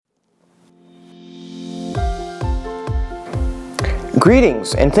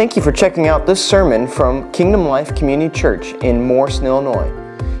Greetings, and thank you for checking out this sermon from Kingdom Life Community Church in Morrison, Illinois.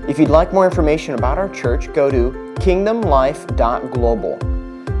 If you'd like more information about our church, go to kingdomlife.global.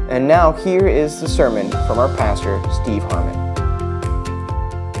 And now here is the sermon from our pastor, Steve Harmon.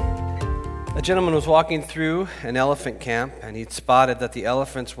 A gentleman was walking through an elephant camp, and he'd spotted that the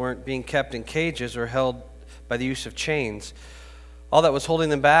elephants weren't being kept in cages or held by the use of chains. All that was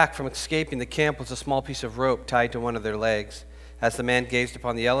holding them back from escaping the camp was a small piece of rope tied to one of their legs. As the man gazed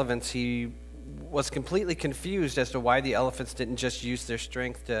upon the elephants, he was completely confused as to why the elephants didn't just use their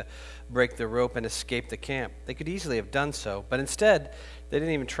strength to break the rope and escape the camp. They could easily have done so, but instead, they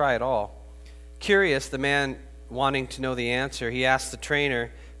didn't even try at all. Curious, the man wanting to know the answer, he asked the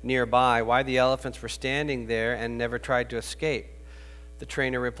trainer nearby why the elephants were standing there and never tried to escape. The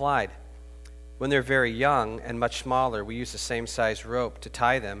trainer replied, "When they're very young and much smaller, we use the same size rope to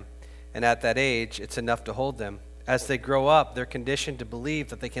tie them, and at that age, it's enough to hold them. As they grow up, they're conditioned to believe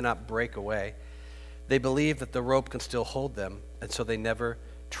that they cannot break away. They believe that the rope can still hold them, and so they never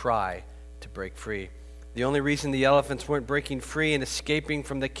try to break free." The only reason the elephants weren't breaking free and escaping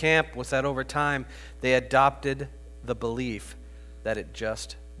from the camp was that over time, they adopted the belief that it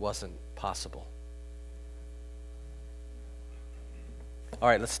just wasn't possible. All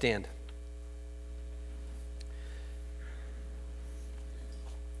right, let's stand.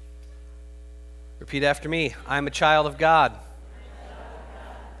 Repeat after me. I am a child of God.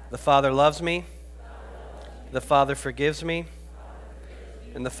 The Father loves me. The Father forgives me.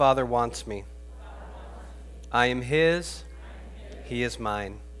 And the Father wants me. I am His. He is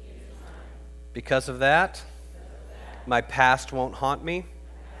mine. Because of that, my past won't haunt me.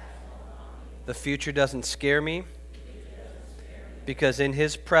 The future doesn't scare me. Because in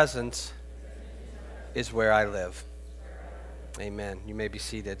His presence is where I live. Amen. You may be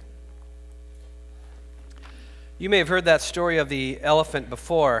seated. You may have heard that story of the elephant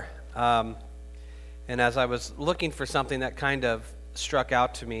before, and as I was looking for something that kind of struck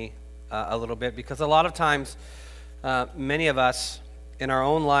out to me a little bit, because a lot of times many of us in our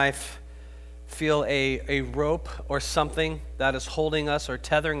own life feel a rope or something that is holding us or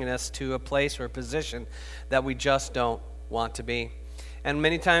tethering us to a place or a position that we just don't want to be. And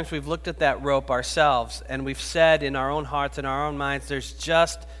many times we've looked at that rope ourselves, and we've said in our own hearts and our own minds, there's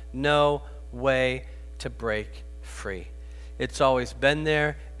just no way to break free. It's always been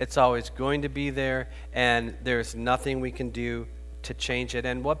there, it's always going to be there, and there's nothing we can do to change it.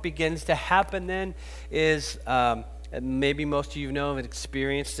 And what begins to happen then is, maybe most of you know and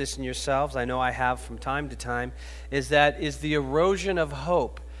experienced this in yourselves, I know I have from time to time, is the erosion of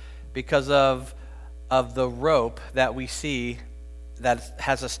hope because of the rope that we see that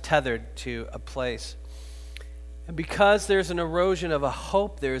has us tethered to a place. And because there's an erosion of a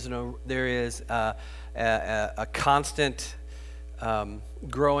hope, there is a constant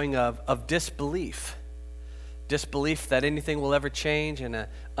growing of disbelief. Disbelief that anything will ever change, and an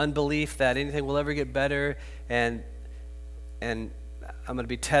unbelief that anything will ever get better, and I'm going to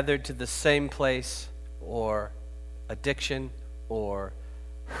be tethered to the same place, or addiction, or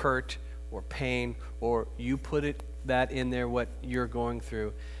hurt, or pain, or you put that in there, what you're going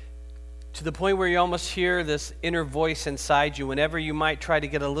through. To the point where you almost hear this inner voice inside you whenever you might try to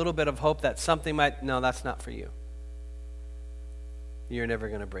get a little bit of hope that something might, no, that's not for you. You're never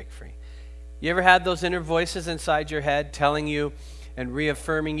going to break free. You ever had those inner voices inside your head telling you and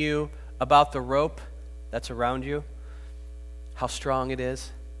reaffirming you about the rope that's around you? How strong it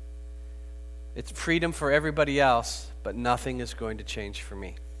is? It's freedom for everybody else, but nothing is going to change for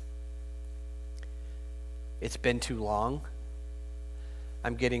me. It's been too long.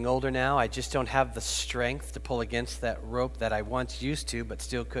 I'm getting older now. I just don't have the strength to pull against that rope that I once used to, but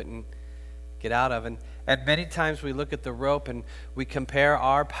still couldn't get out of. And many times we look at the rope and we compare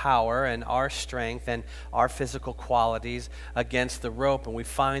our power and our strength and our physical qualities against the rope, and we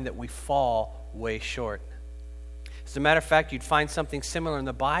find that we fall way short. As a matter of fact, you'd find something similar in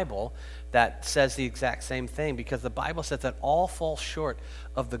the Bible that says the exact same thing, because the Bible says that all fall short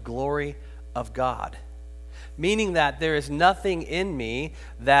of the glory of God. Meaning that there is nothing in me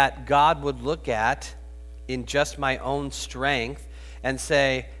that God would look at in just my own strength and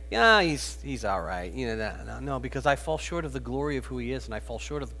say, yeah, he's all right. No, because I fall short of the glory of who He is, and I fall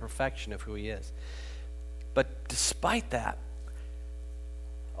short of the perfection of who He is. But despite that,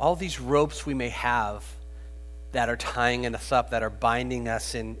 all these ropes we may have that are tying us up, that are binding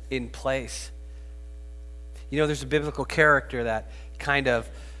us in place. There's a biblical character that kind of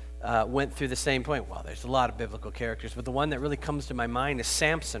went through the same point. Well, there's a lot of biblical characters, but the one that really comes to my mind is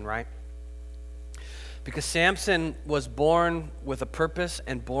Samson, right? Because Samson was born with a purpose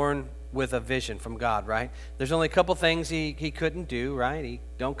and born with a vision from God, right? There's only a couple things he couldn't do, right?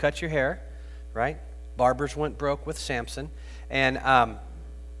 Don't cut your hair, right? Barbers went broke with Samson. And,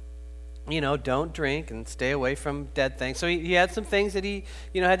 don't drink and stay away from dead things. So he had some things that he,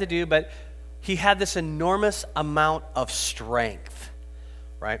 had to do, but he had this enormous amount of strength,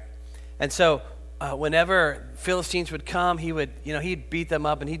 right? And so whenever Philistines would come, he'd beat them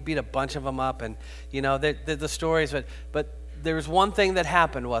up, and he'd beat a bunch of them up, and the stories. But there was one thing that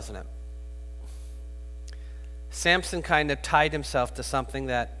happened, wasn't it? Samson kind of tied himself to something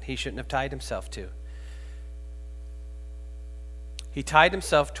that he shouldn't have tied himself to. He tied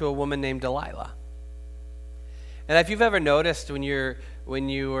himself to a woman named Delilah. And if you've ever noticed when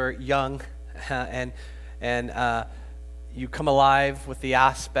you were young and you come alive with the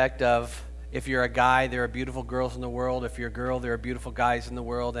aspect of, if you're a guy, there are beautiful girls in the world. If you're a girl, there are beautiful guys in the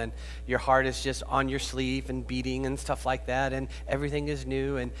world. And your heart is just on your sleeve and beating and stuff like that. And everything is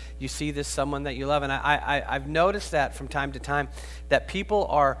new. And you see this someone that you love. And I've noticed that from time to time, that people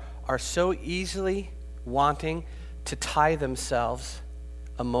are so easily wanting to tie themselves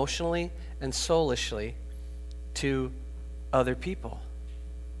emotionally and soulishly to other people.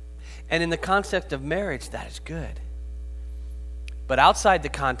 And in the context of marriage, that is good. But outside the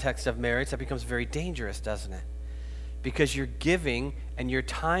context of marriage, that becomes very dangerous, doesn't it? Because you're giving and you're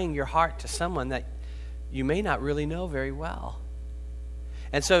tying your heart to someone that you may not really know very well.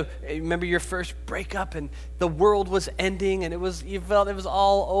 And so, remember your first breakup, and the world was ending, and you felt it was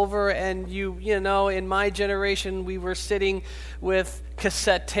all over, and in my generation, we were sitting with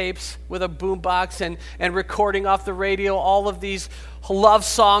cassette tapes with a boombox and recording off the radio all of these love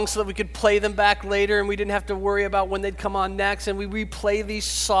songs so that we could play them back later, and we didn't have to worry about when they'd come on next, and we replay these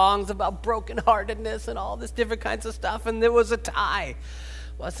songs about brokenheartedness and all this different kinds of stuff, and there was a tie,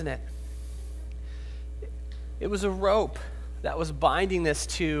 wasn't it? It was a rope that was binding this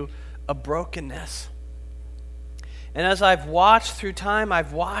to a brokenness. And as I've watched through time,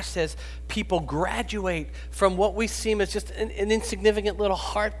 I've watched as people graduate from what we seem as just an insignificant little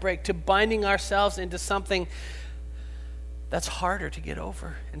heartbreak to binding ourselves into something that's harder to get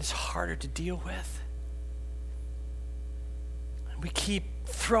over and it's harder to deal with. We keep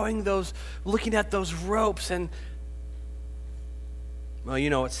looking at those ropes, and well, you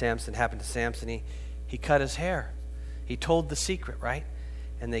know what happened to Samson. He cut his hair. He told the secret, right?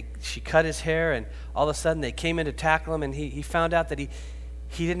 And she cut his hair, and all of a sudden they came in to tackle him, and he found out that he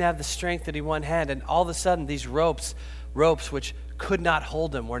didn't have the strength that he once had, and all of a sudden these ropes which could not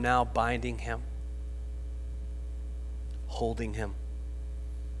hold him were now binding him, holding him.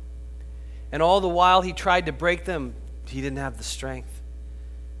 And all the while he tried to break them, he didn't have the strength.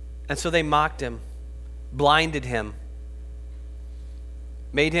 And so they mocked him, blinded him,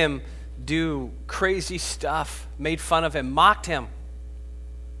 made him do crazy stuff, made fun of him, mocked him.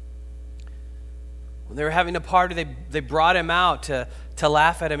 When they were having a party, they brought him out to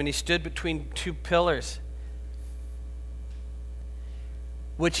laugh at him, and he stood between two pillars,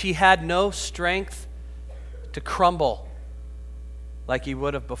 which he had no strength to crumble like he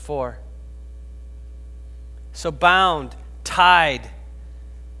would have before. So bound, tied,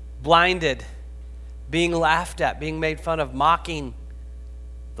 blinded, being laughed at, being made fun of, mocking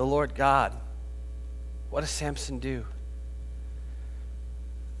the Lord God. What does Samson do?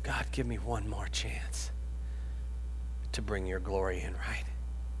 God, give me one more chance to bring your glory in, right?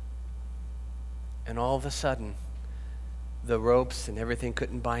 And all of a sudden, the ropes and everything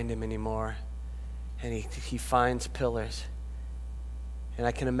couldn't bind him anymore. And he finds pillars. And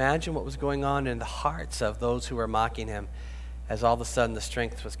I can imagine what was going on in the hearts of those who were mocking him as all of a sudden the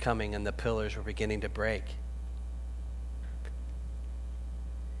strength was coming and the pillars were beginning to break.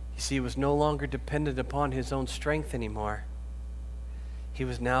 You see, he was no longer dependent upon his own strength anymore. He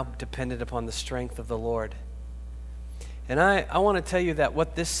was now dependent upon the strength of the Lord. And I want to tell you that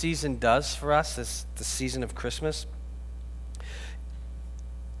what this season does for us, the season of Christmas,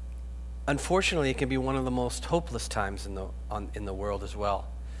 unfortunately, it can be one of the most hopeless times in the world as well,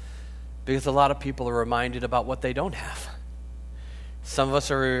 because a lot of people are reminded about what they don't have. Some of us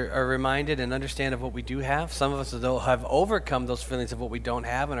are reminded and understand of what we do have. Some of us have overcome those feelings of what we don't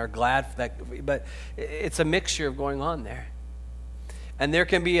have and are glad for that. But it's a mixture of going on there. And there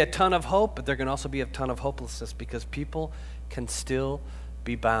can be a ton of hope, but there can also be a ton of hopelessness, because people can still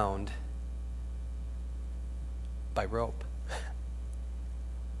be bound by rope.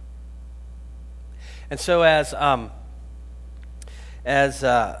 And so as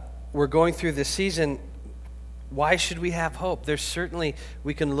we're going through this season, why should we have hope? There's certainly,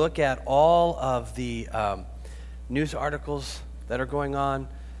 we can look at all of the news articles that are going on,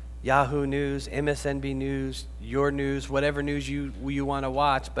 Yahoo News, MSNBC News, your news, whatever news you want to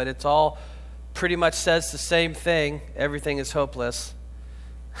watch, but it's all pretty much says the same thing. Everything is hopeless.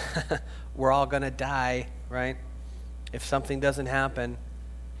 We're all going to die, right? If something doesn't happen.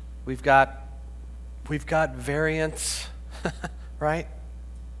 We've got variants, right?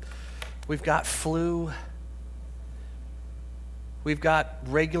 We've got flu. We've got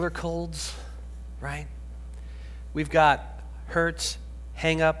regular colds, right? We've got hurts,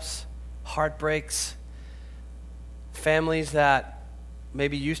 hang-ups, heartbreaks, families that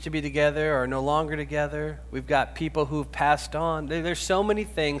maybe used to be together or are no longer together. We've got people who've passed on. There's so many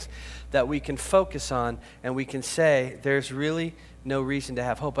things that we can focus on, and we can say there's really no reason to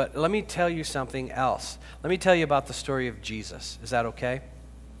have hope. But let me tell you something else. Let me tell you about the story of Jesus. Is that okay?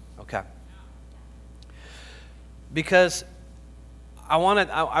 Okay. Because I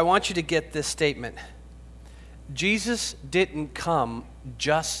want you to get this statement. Jesus didn't come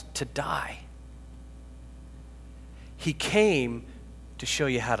just to die. He came to show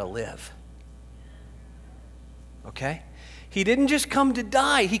you how to live. Okay? He didn't just come to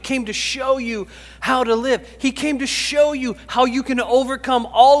die. He came to show you how to live. He came to show you how you can overcome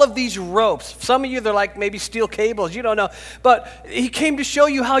all of these ropes. Some of you, they're like maybe steel cables. You don't know. But he came to show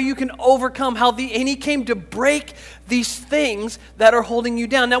you how you can overcome, and he came to break these things that are holding you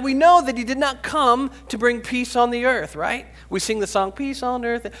down. Now, we know that he did not come to bring peace on the earth, right? We sing the song, Peace on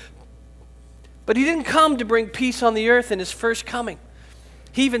Earth. But he didn't come to bring peace on the earth in his first coming.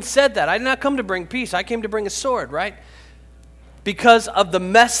 He even said that. I did not come to bring peace. I came to bring a sword, right? Because of the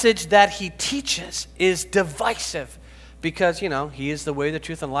message that he teaches is divisive. Because, he is the way, the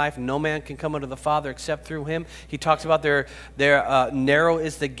truth, and life. No man can come unto the Father except through him. He talks about their narrow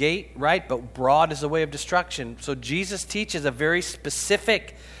is the gate, right? But broad is the way of destruction. So Jesus teaches a very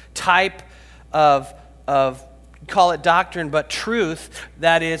specific type of call it doctrine, but truth,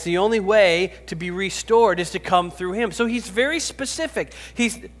 that is the only way to be restored is to come through him. So he's very specific.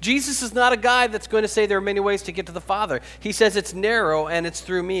 Jesus is not a guy that's going to say there are many ways to get to the Father. He says it's narrow and it's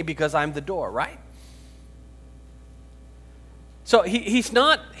through me because I'm the door, right? So he's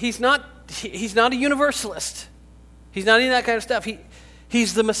not a universalist. He's not any of that kind of stuff.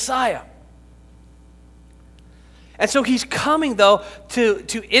 He's the Messiah. And so he's coming, though,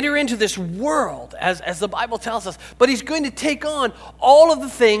 to enter into this world, as the Bible tells us. But he's going to take on all of the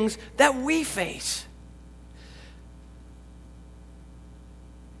things that we face.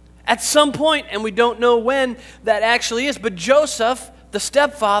 At some point, and we don't know when that actually is, but Joseph, the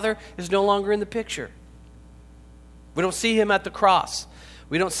stepfather, is no longer in the picture. We don't see him at the cross.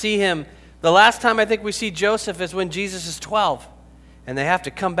 We don't see him. The last time I think we see Joseph is when Jesus is 12, and they have to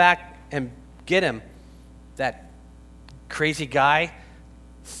come back and get him. That crazy guy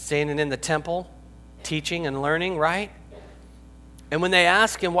standing in the temple, teaching and learning, right? And when they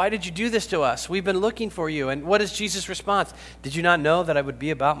ask him, why did you do this to us? We've been looking for you. And what is Jesus' response? Did you not know that I would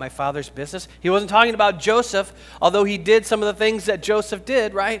be about my Father's business? He wasn't talking about Joseph, although he did some of the things that Joseph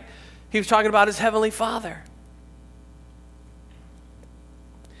did, right? He was talking about his heavenly Father.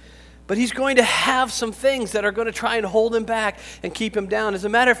 But he's going to have some things that are going to try and hold him back and keep him down. As a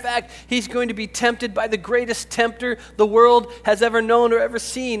matter of fact, he's going to be tempted by the greatest tempter the world has ever known or ever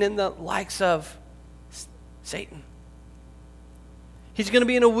seen, in the likes of Satan. He's going to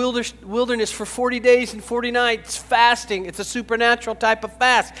be in a wilderness for 40 days and 40 nights fasting. It's a supernatural type of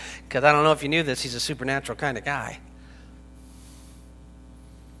fast. Because I don't know if you knew this, he's a supernatural kind of guy.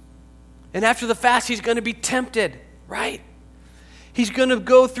 And after the fast, he's going to be tempted, right? He's going to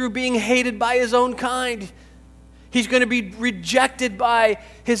go through being hated by his own kind. He's going to be rejected by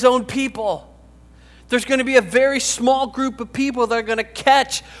his own people. There's going to be a very small group of people that are going to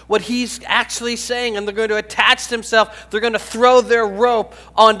catch what he's actually saying, and they're going to attach themselves. They're going to throw their rope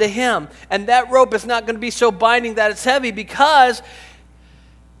onto him. And that rope is not going to be so binding that it's heavy, because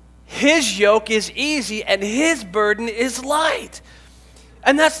his yoke is easy and his burden is light.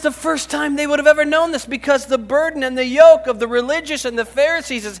 And that's the first time they would have ever known this, because the burden and the yoke of the religious and the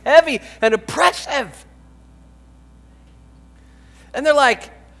Pharisees is heavy and oppressive. And they're like,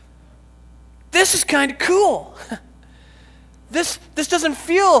 this is kind of cool. This doesn't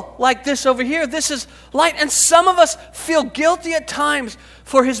feel like this over here. This is light. And some of us feel guilty at times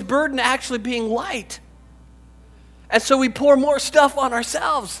for his burden actually being light. And so we pour more stuff on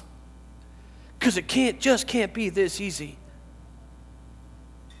ourselves, because it can't be this easy.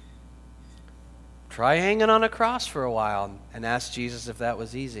 Try hanging on a cross for a while and ask Jesus if that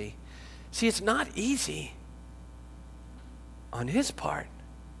was easy. See, it's not easy on his part,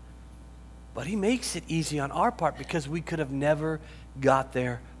 but he makes it easy on our part, because we could have never got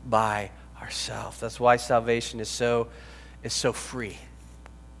there by ourselves. That's why salvation is so free.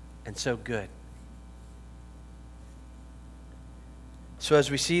 and so good. So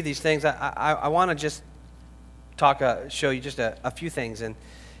as we see these things, I want to just show you just a few things, and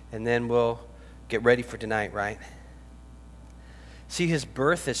then we'll get ready for tonight, right? See, his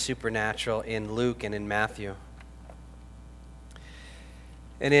birth is supernatural in Luke and in Matthew.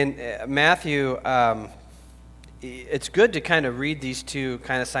 And in Matthew, it's good to kind of read these two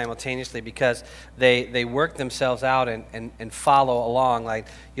kind of simultaneously because they work themselves out and follow along. Like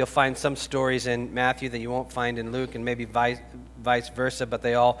you'll find some stories in Matthew that you won't find in Luke, and maybe vice versa, but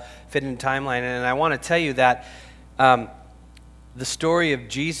they all fit in the timeline. And I want to tell you that the story of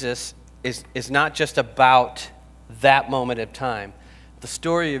Jesus is not just about that moment of time. The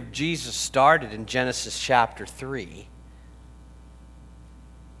story of Jesus started in Genesis chapter 3.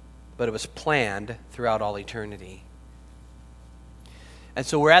 But it was planned throughout all eternity. And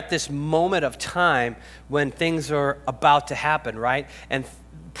so we're at this moment of time when things are about to happen, right? And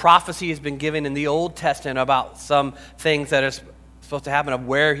prophecy has been given in the Old Testament about some things that are supposed to happen, of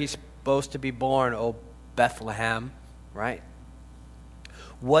where he's supposed to be born, oh Bethlehem, right?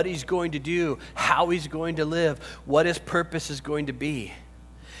 What he's going to do, how he's going to live, what his purpose is going to be.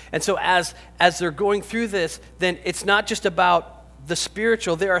 And so as they're going through this, then it's not just about the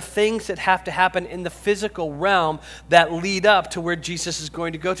spiritual. There are things that have to happen in the physical realm that lead up to where Jesus is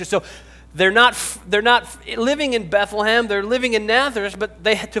going to go to. So they're not living in Bethlehem, they're living in Nazareth, but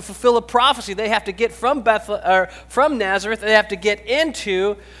they had to fulfill a prophecy. They have to get from Nazareth, they have to get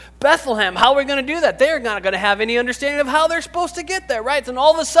into Bethlehem. How are we going to do that? They're not going to have any understanding of how they're supposed to get there, right? And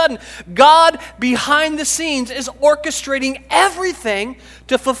all of a sudden, God behind the scenes is orchestrating everything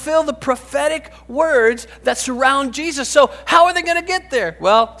to fulfill the prophetic words that surround Jesus. So how are they going to get there?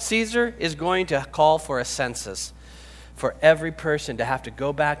 Well, Caesar is going to call for a census for every person to have to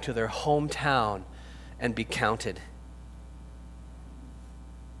go back to their hometown and be counted.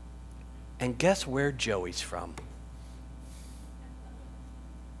 And guess where Joey's from?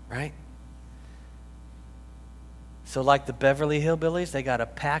 Right? So like the Beverly Hillbillies, they got to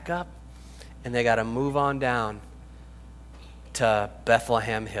pack up and they got to move on down to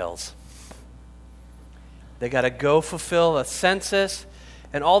Bethlehem Hills. They got to go fulfill a census,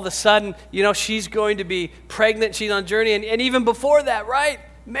 and all of a sudden, she's going to be pregnant. She's on a journey, and even before that, right?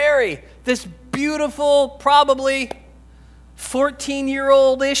 Mary, this beautiful, probably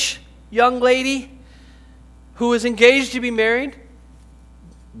 14-year-old-ish young lady who is engaged to be married.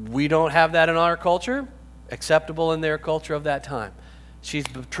 We don't have that in our culture, acceptable in their culture of that time. She's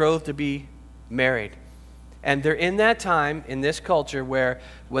betrothed to be married. And they're in that time, in this culture, where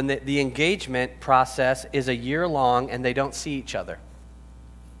when the engagement process is a year long and they don't see each other,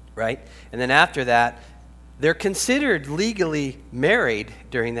 right? And then after that, they're considered legally married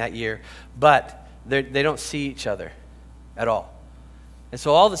during that year, but they don't see each other at all. And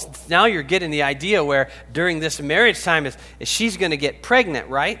so all this, now you're getting the idea where during this marriage time is she's going to get pregnant,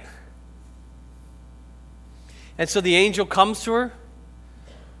 right? And so the angel comes to her,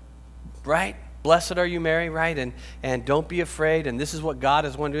 right? Blessed are you, Mary, right? And don't be afraid, and this is what God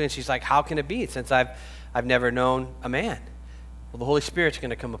is wanting to do. And she's like, how can it be since I've never known a man? Well, the Holy Spirit's going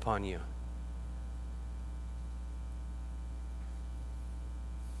to come upon you.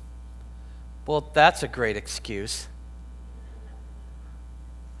 Well, that's a great excuse.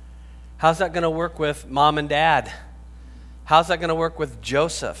 How's that going to work with mom and dad? How's that going to work with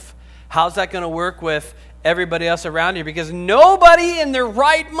Joseph? How's that going to work with everybody else around you? Because nobody in their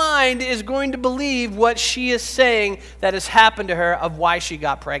right mind is going to believe what she is saying that has happened to her of why she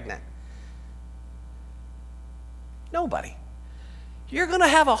got pregnant. Nobody. You're going to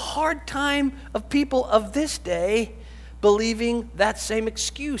have a hard time of people of this day believing that same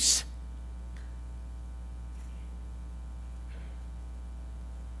excuse.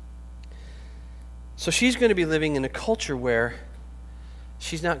 So she's going to be living in a culture where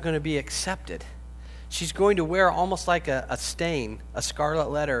she's not going to be accepted. She's going to wear almost like a stain, a scarlet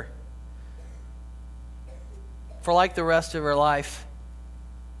letter, for like the rest of her life.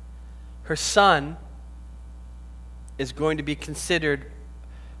 Her son is going to be considered,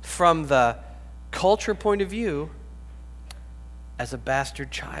 from the culture point of view, as a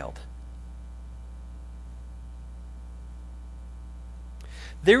bastard child.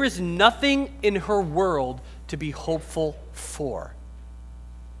 There is nothing in her world to be hopeful for.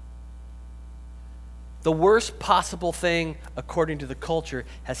 The worst possible thing, according to the culture,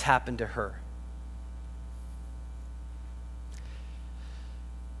 has happened to her.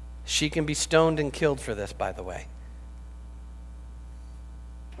 She can be stoned and killed for this, by the way.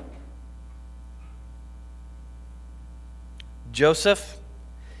 Joseph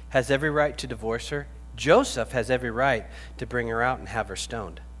has every right to divorce her. Joseph has every right to bring her out and have her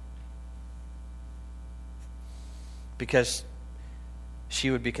stoned. because she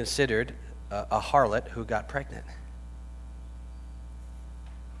would be considered a harlot who got pregnant.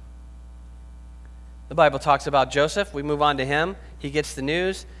 The Bible talks about Joseph. We move on to him. He gets the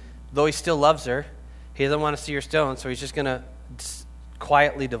news. Though he still loves her, he doesn't want to see her stoned, so he's just going to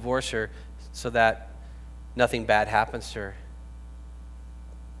quietly divorce her so that nothing bad happens to her.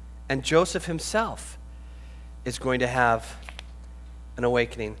 And Joseph himself is going to have an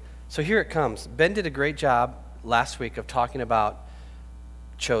awakening. So here it comes. Ben did a great job last week of talking about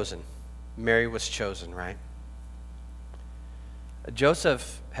chosen. Mary was chosen, right?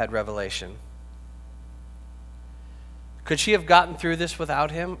 Joseph had revelation. Could she have gotten through this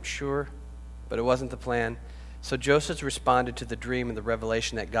without him? Sure, but it wasn't the plan. So Joseph responded to the dream and the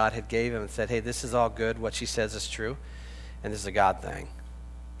revelation that God had gave him and said, hey, this is all good. What she says is true, and this is a God thing.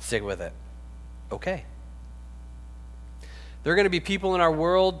 Stick with it. Okay. There are going to be people in our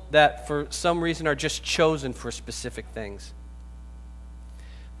world that for some reason are just chosen for specific things.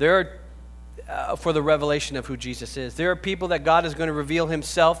 There are for the revelation of who Jesus is. There are people that God is going to reveal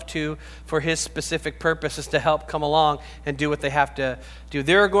himself to for his specific purposes to help come along and do what they have to do.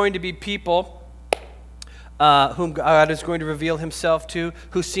 There are going to be people whom God is going to reveal himself to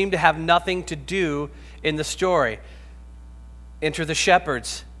who seem to have nothing to do in the story. Enter the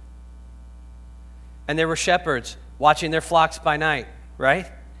shepherds. And there were shepherds watching their flocks by night,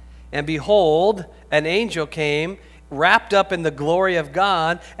 right? And behold, an angel came wrapped up in the glory of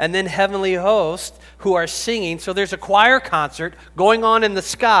God, and then heavenly hosts who are singing. So there's a choir concert going on in the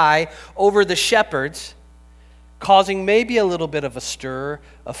sky over the shepherds, causing maybe a little bit of a stir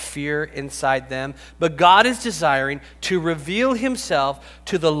of fear inside them. But God is desiring to reveal himself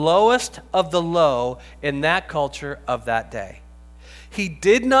to the lowest of the low in that culture of that day. He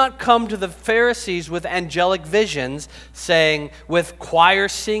did not come to the Pharisees with angelic visions, saying, with choir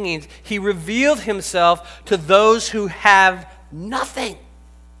singings. He revealed himself to those who have nothing.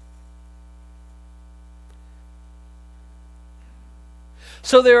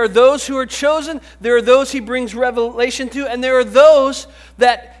 So there are those who are chosen, there are those he brings revelation to, and there are those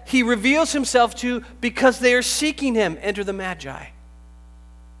that he reveals himself to because they are seeking him. Enter the Magi.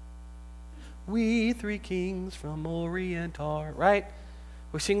 We three kings from Orient are, right?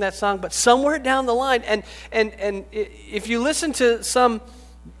 We sing that song, but somewhere down the line, and if you listen to some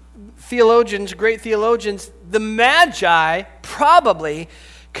theologians, great theologians, the Magi probably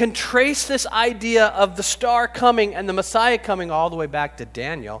can trace this idea of the star coming and the Messiah coming all the way back to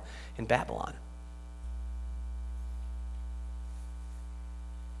Daniel in Babylon.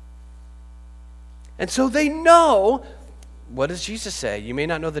 And so they know. What does Jesus say? You may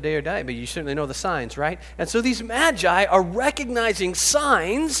not know the day or day, but you certainly know the signs, right? And so these Magi are recognizing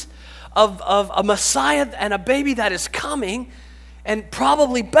signs of a Messiah and a baby that is coming, and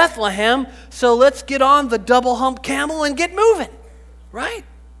probably Bethlehem. So let's get on the double hump camel and get moving, right?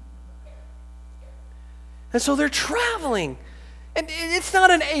 And so they're traveling. And it's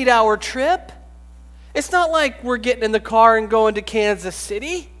not an 8-hour trip. It's not like we're getting in the car and going to Kansas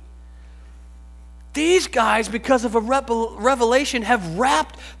City. These guys, because of a revelation, have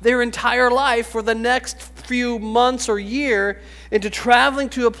wrapped their entire life for the next few months or year into traveling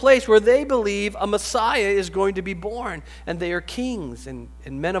to a place where they believe a Messiah is going to be born, and they are kings and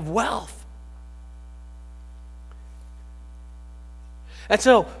men of wealth. And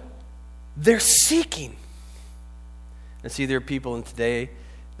so they're seeking. And see, there are people in today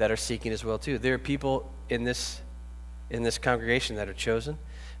that are seeking as well too. There are people in this congregation that are chosen.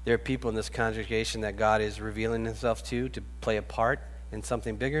 There are people in this congregation that God is revealing himself to play a part in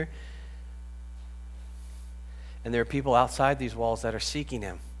something bigger. And there are people outside these walls that are seeking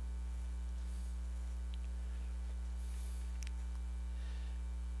him.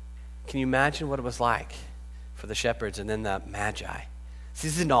 Can you imagine what it was like for the shepherds and then the Magi? See,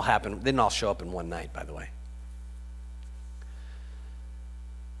 this didn't all happen. They didn't all show up in one night, by the way.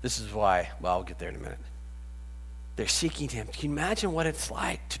 This is why, well, I'll get there in a minute. They're seeking him. Can you imagine what it's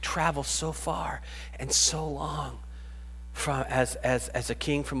like to travel so far and so long from as a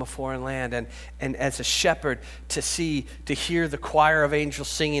king from a foreign land and as a shepherd to hear the choir of angels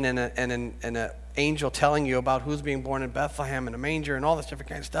singing and an angel telling you about who's being born in Bethlehem and a manger and all this different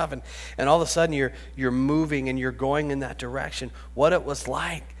kind of stuff, and all of a sudden you're moving and you're going in that direction. What it was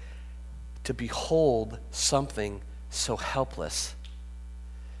like to behold something so helpless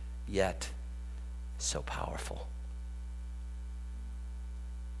yet so powerful.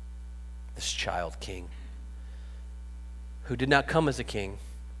 This child king, who did not come as a king,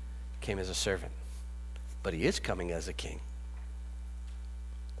 came as a servant. But he is coming as a king.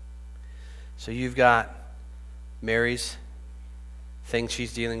 So you've got Mary's thing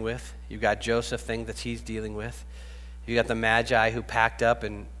she's dealing with. You've got Joseph thing that he's dealing with. You got the Magi who packed up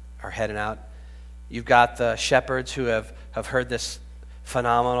and are heading out. You've got the shepherds who have heard this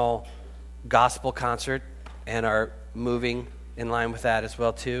phenomenal gospel concert and are moving in line with that as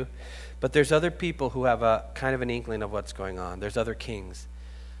well too. But there's other people who have a kind of an inkling of what's going on. There's other kings.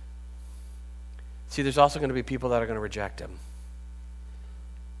 See, there's also going to be people that are going to reject him.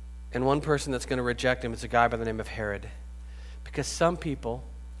 And one person that's going to reject him is a guy by the name of Herod. Because some people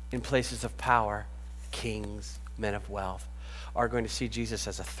in places of power, kings, men of wealth, are going to see Jesus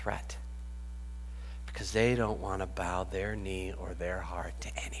as a threat. Because they don't want to bow their knee or their heart to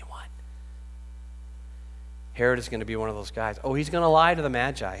anyone. Herod is going to be one of those guys. Oh, he's going to lie to the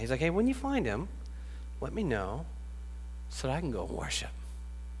Magi. He's like, hey, when you find him, let me know so that I can go and worship.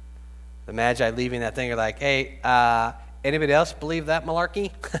 The Magi leaving that thing are like, hey, anybody else believe that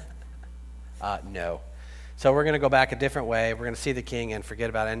malarkey? No. So we're going to go back a different way. We're going to see the king and forget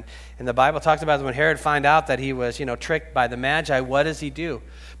about it. And the Bible talks about when Herod found out that he was, tricked by the Magi, what does he do?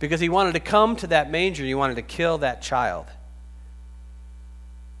 Because he wanted to come to that manger. He wanted to kill that child.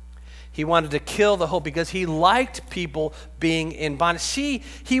 He wanted to kill the hope because he liked people being in bondage. See,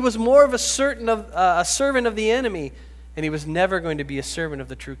 he was more of a servant of the enemy, and he was never going to be a servant of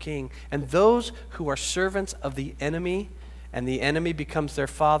the true king. And those who are servants of the enemy, and the enemy becomes their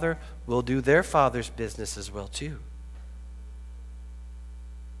father, will do their father's business as well too.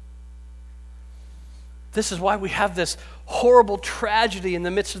 This is why we have this horrible tragedy in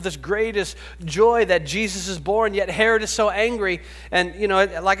the midst of this greatest joy that Jesus is born, yet Herod is so angry. And,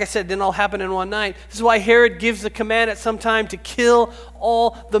 like I said, it didn't all happen in one night. This is why Herod gives the command at some time to kill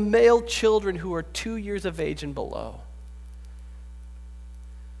all the male children who are 2 years of age and below.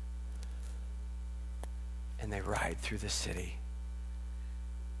 And they ride through the city,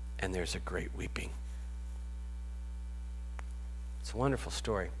 and there's a great weeping. It's a wonderful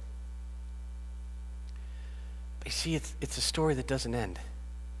story. But you see, it's a story that doesn't end.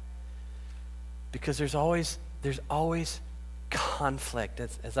 Because there's always conflict.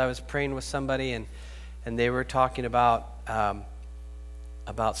 As I was praying with somebody and they were talking about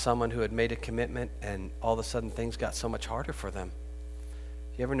someone who had made a commitment and all of a sudden things got so much harder for them.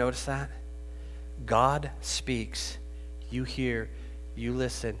 You ever notice that? God speaks, you hear, you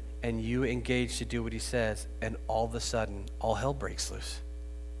listen, and you engage to do what he says, and all of a sudden, all hell breaks loose.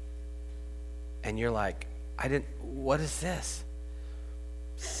 And you're like, what is this?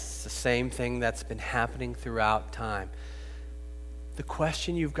 It's the same thing that's been happening throughout time. The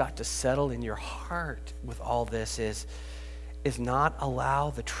question you've got to settle in your heart with all this is not allow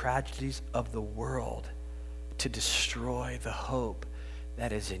the tragedies of the world to destroy the hope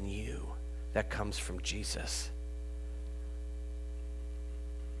that is in you, that comes from Jesus.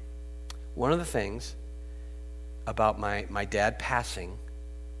 One of the things about my dad passing,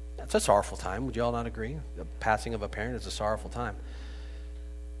 that's a sorrowful time. Would you all not agree? The passing of a parent is a sorrowful time.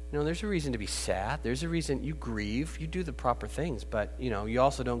 There's a reason to be sad. There's a reason you grieve. You do the proper things. But, you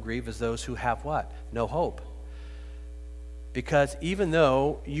also don't grieve as those who have what? No hope. Because even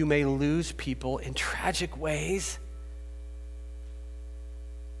though you may lose people in tragic ways,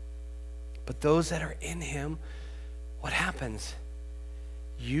 but those that are in him, what happens?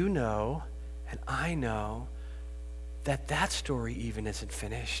 You know, and I know, that story even isn't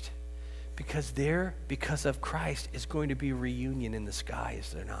finished. Because of Christ, is going to be a reunion in the sky,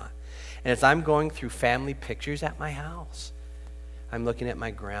 is there not? And as I'm going through family pictures at my house, I'm looking at my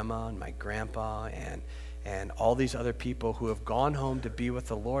grandma and my grandpa and all these other people who have gone home to be with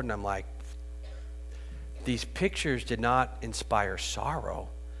the Lord, and I'm like, these pictures did not inspire sorrow.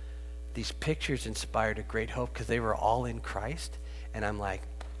 These pictures inspired a great hope because they were all in Christ. And I'm like,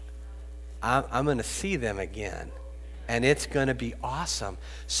 I'm going to see them again. And it's going to be awesome.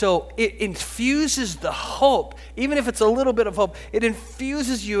 So it infuses the hope, even if it's a little bit of hope. It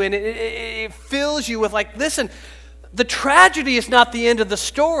infuses you and it fills you with listen, the tragedy is not the end of the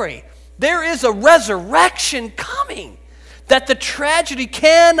story. There is a resurrection coming that the tragedy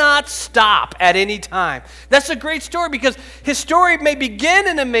cannot stop at any time. That's a great story because his story may begin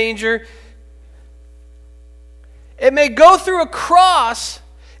in a manger. It may go through a cross.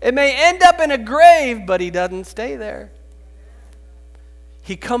 It may end up in a grave, but he doesn't stay there.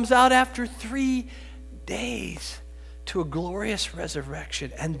 He comes out after 3 days to a glorious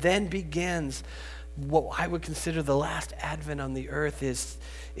resurrection, and then begins what I would consider the last advent on the earth is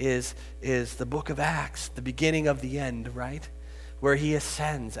the book of Acts, the beginning of the end, right? Where he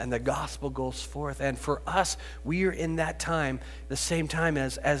ascends and the gospel goes forth. And for us, we are in that time, the same time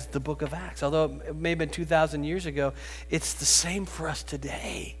as the book of Acts. Although it may have been 2,000 years ago, it's the same for us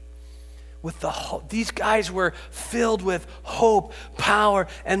today. with the hope. These guys were filled with hope, power,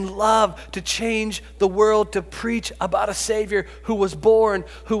 and love to change the world, to preach about a Savior who was born,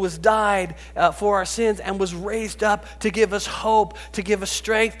 who was died for our sins, and was raised up to give us hope, to give us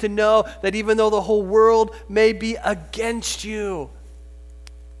strength to know that even though the whole world may be against you,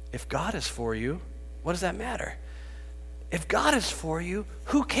 if God is for you, what does that matter? If God is for you,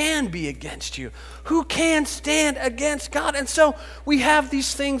 who can be against you? Who can stand against God? And so we have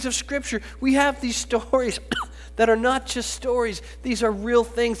these things of Scripture. We have these stories that are not just stories. These are real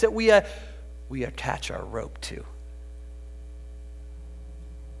things that we attach our rope to.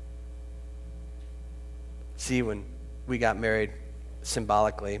 See, when we got married,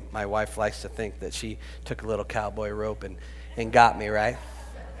 symbolically, my wife likes to think that she took a little cowboy rope and got me, right?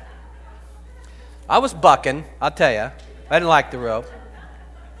 I was bucking, I'll tell you. I didn't like the rope.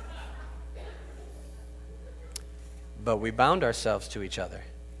 But we bound ourselves to each other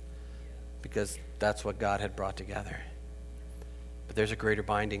because that's what God had brought together. But there's a greater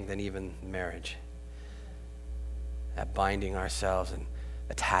binding than even marriage. That binding ourselves and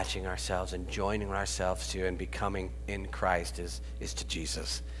attaching ourselves and joining ourselves to and becoming in Christ is to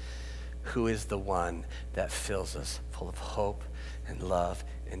Jesus, who is the one that fills us full of hope and love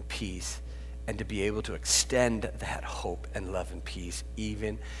and peace, and to be able to extend that hope and love and peace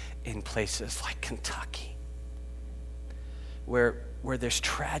even in places like Kentucky, where there's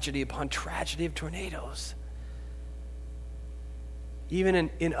tragedy upon tragedy of tornadoes, even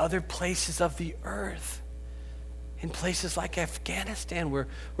in other places of the earth, in places like Afghanistan where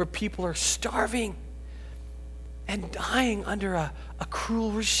people are starving and dying under a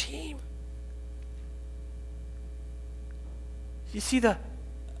cruel regime. You see,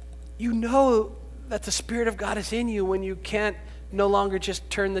 you know that the Spirit of God is in you when you can't no longer just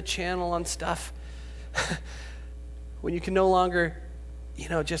turn the channel on stuff. When you can no longer,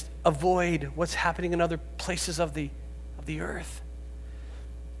 just avoid what's happening in other places of the earth.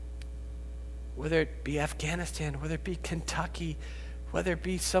 Whether it be Afghanistan, whether it be Kentucky, whether it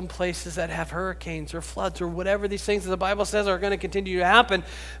be some places that have hurricanes or floods or whatever these things that the Bible says are going to continue to happen.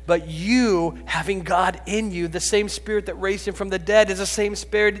 But you, having God in you, the same Spirit that raised him from the dead is the same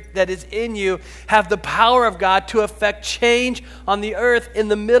Spirit that is in you, have the power of God to effect change on the earth in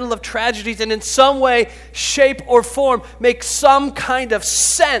the middle of tragedies, and in some way, shape, or form, make some kind of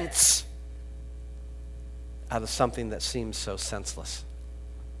sense out of something that seems so senseless.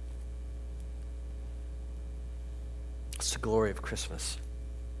 It's the glory of Christmas.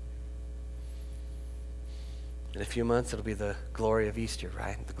 In a few months, it'll be the glory of Easter,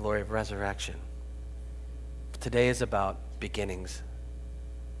 right? The glory of resurrection. But today is about beginnings.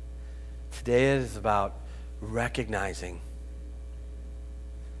 Today is about recognizing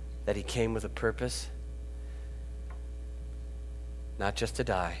that he came with a purpose, not just to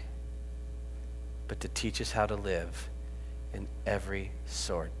die, but to teach us how to live in every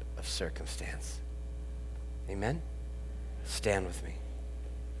sort of circumstance. Amen? Stand with me.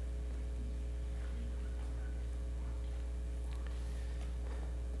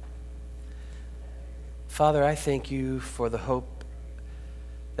 Father, I thank you for the hope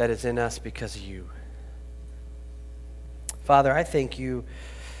that is in us because of you. Father, I thank you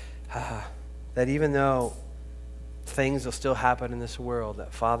that even though things will still happen in this world,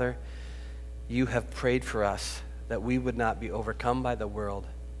 that, Father, you have prayed for us that we would not be overcome by the world,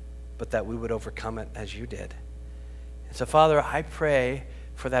 but that we would overcome it as you did. And so, Father, I pray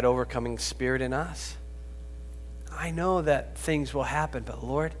for that overcoming spirit in us. I know that things will happen, but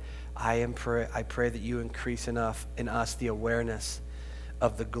Lord, I pray that you increase enough in us the awareness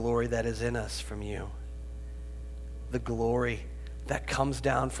of the glory that is in us from you. The glory that comes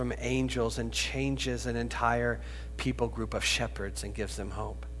down from angels and changes an entire people group of shepherds and gives them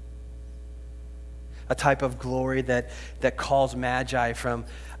hope. A type of glory that calls magi from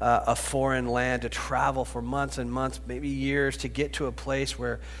a foreign land to travel for months and months, maybe years, to get to a place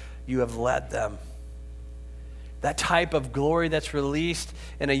where you have led them. That type of glory that's released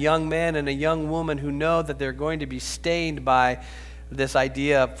in a young man and a young woman who know that they're going to be stained by this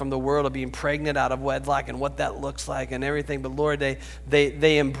idea from the world of being pregnant out of wedlock and what that looks like and everything. But Lord,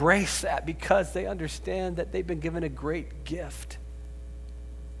 they embrace that because they understand that they've been given a great gift.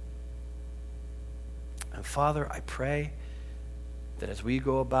 And Father, I pray that as we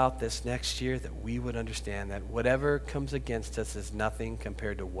go about this next year, that we would understand that whatever comes against us is nothing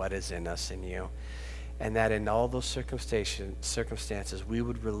compared to what is in us in you. And that in all those circumstances, we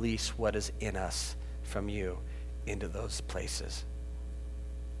would release what is in us from you into those places.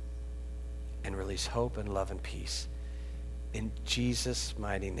 And release hope and love and peace. In Jesus'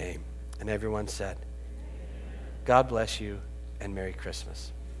 mighty name. And everyone said, God bless you and Merry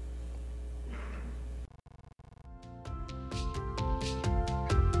Christmas.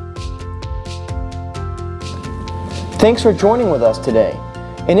 Thanks for joining with us today.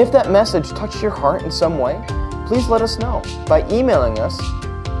 And if that message touched your heart in some way, please let us know by emailing us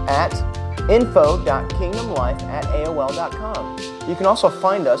at info.kingdomlife@aol.com. You can also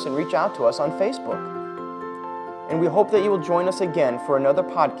find us and reach out to us on Facebook. And we hope that you will join us again for another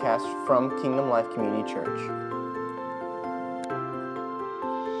podcast from Kingdom Life Community Church.